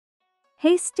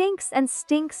Hey Stinks and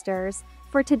Stinksters,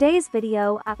 for today's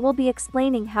video I will be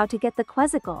explaining how to get the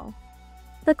Quezekel.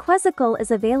 The Quezekel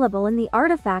is available in the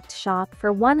artifact shop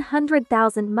for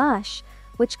 100,000 mush,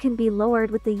 which can be lowered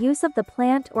with the use of the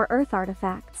plant or earth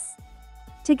artifacts.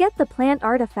 To get the plant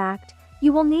artifact,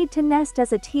 you will need to nest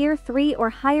as a tier 3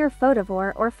 or higher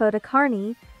Photovore or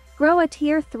Photocarnivore, grow a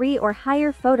tier 3 or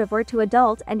higher Photovore to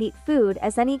adult and eat food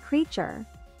as any creature.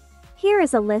 Here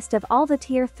is a list of all the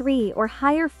tier 3 or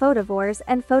higher Photovores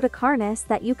and Photocarnivores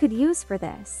that you could use for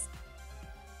this.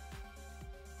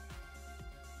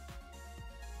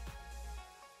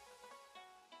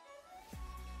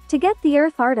 To get the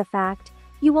earth artifact,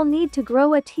 you will need to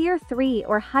grow a tier 3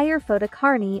 or higher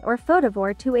Photocarnivore or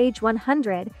Photovore to age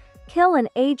 100, kill an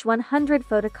age 100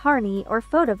 Photocarnivore or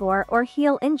Photovore or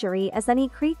heal injury as any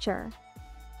creature.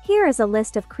 Here is a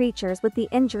list of creatures with the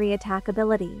injury attack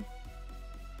ability.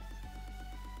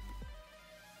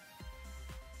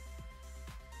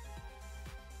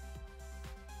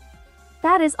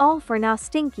 That is all for now,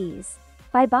 Stinkies.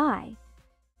 Bye bye.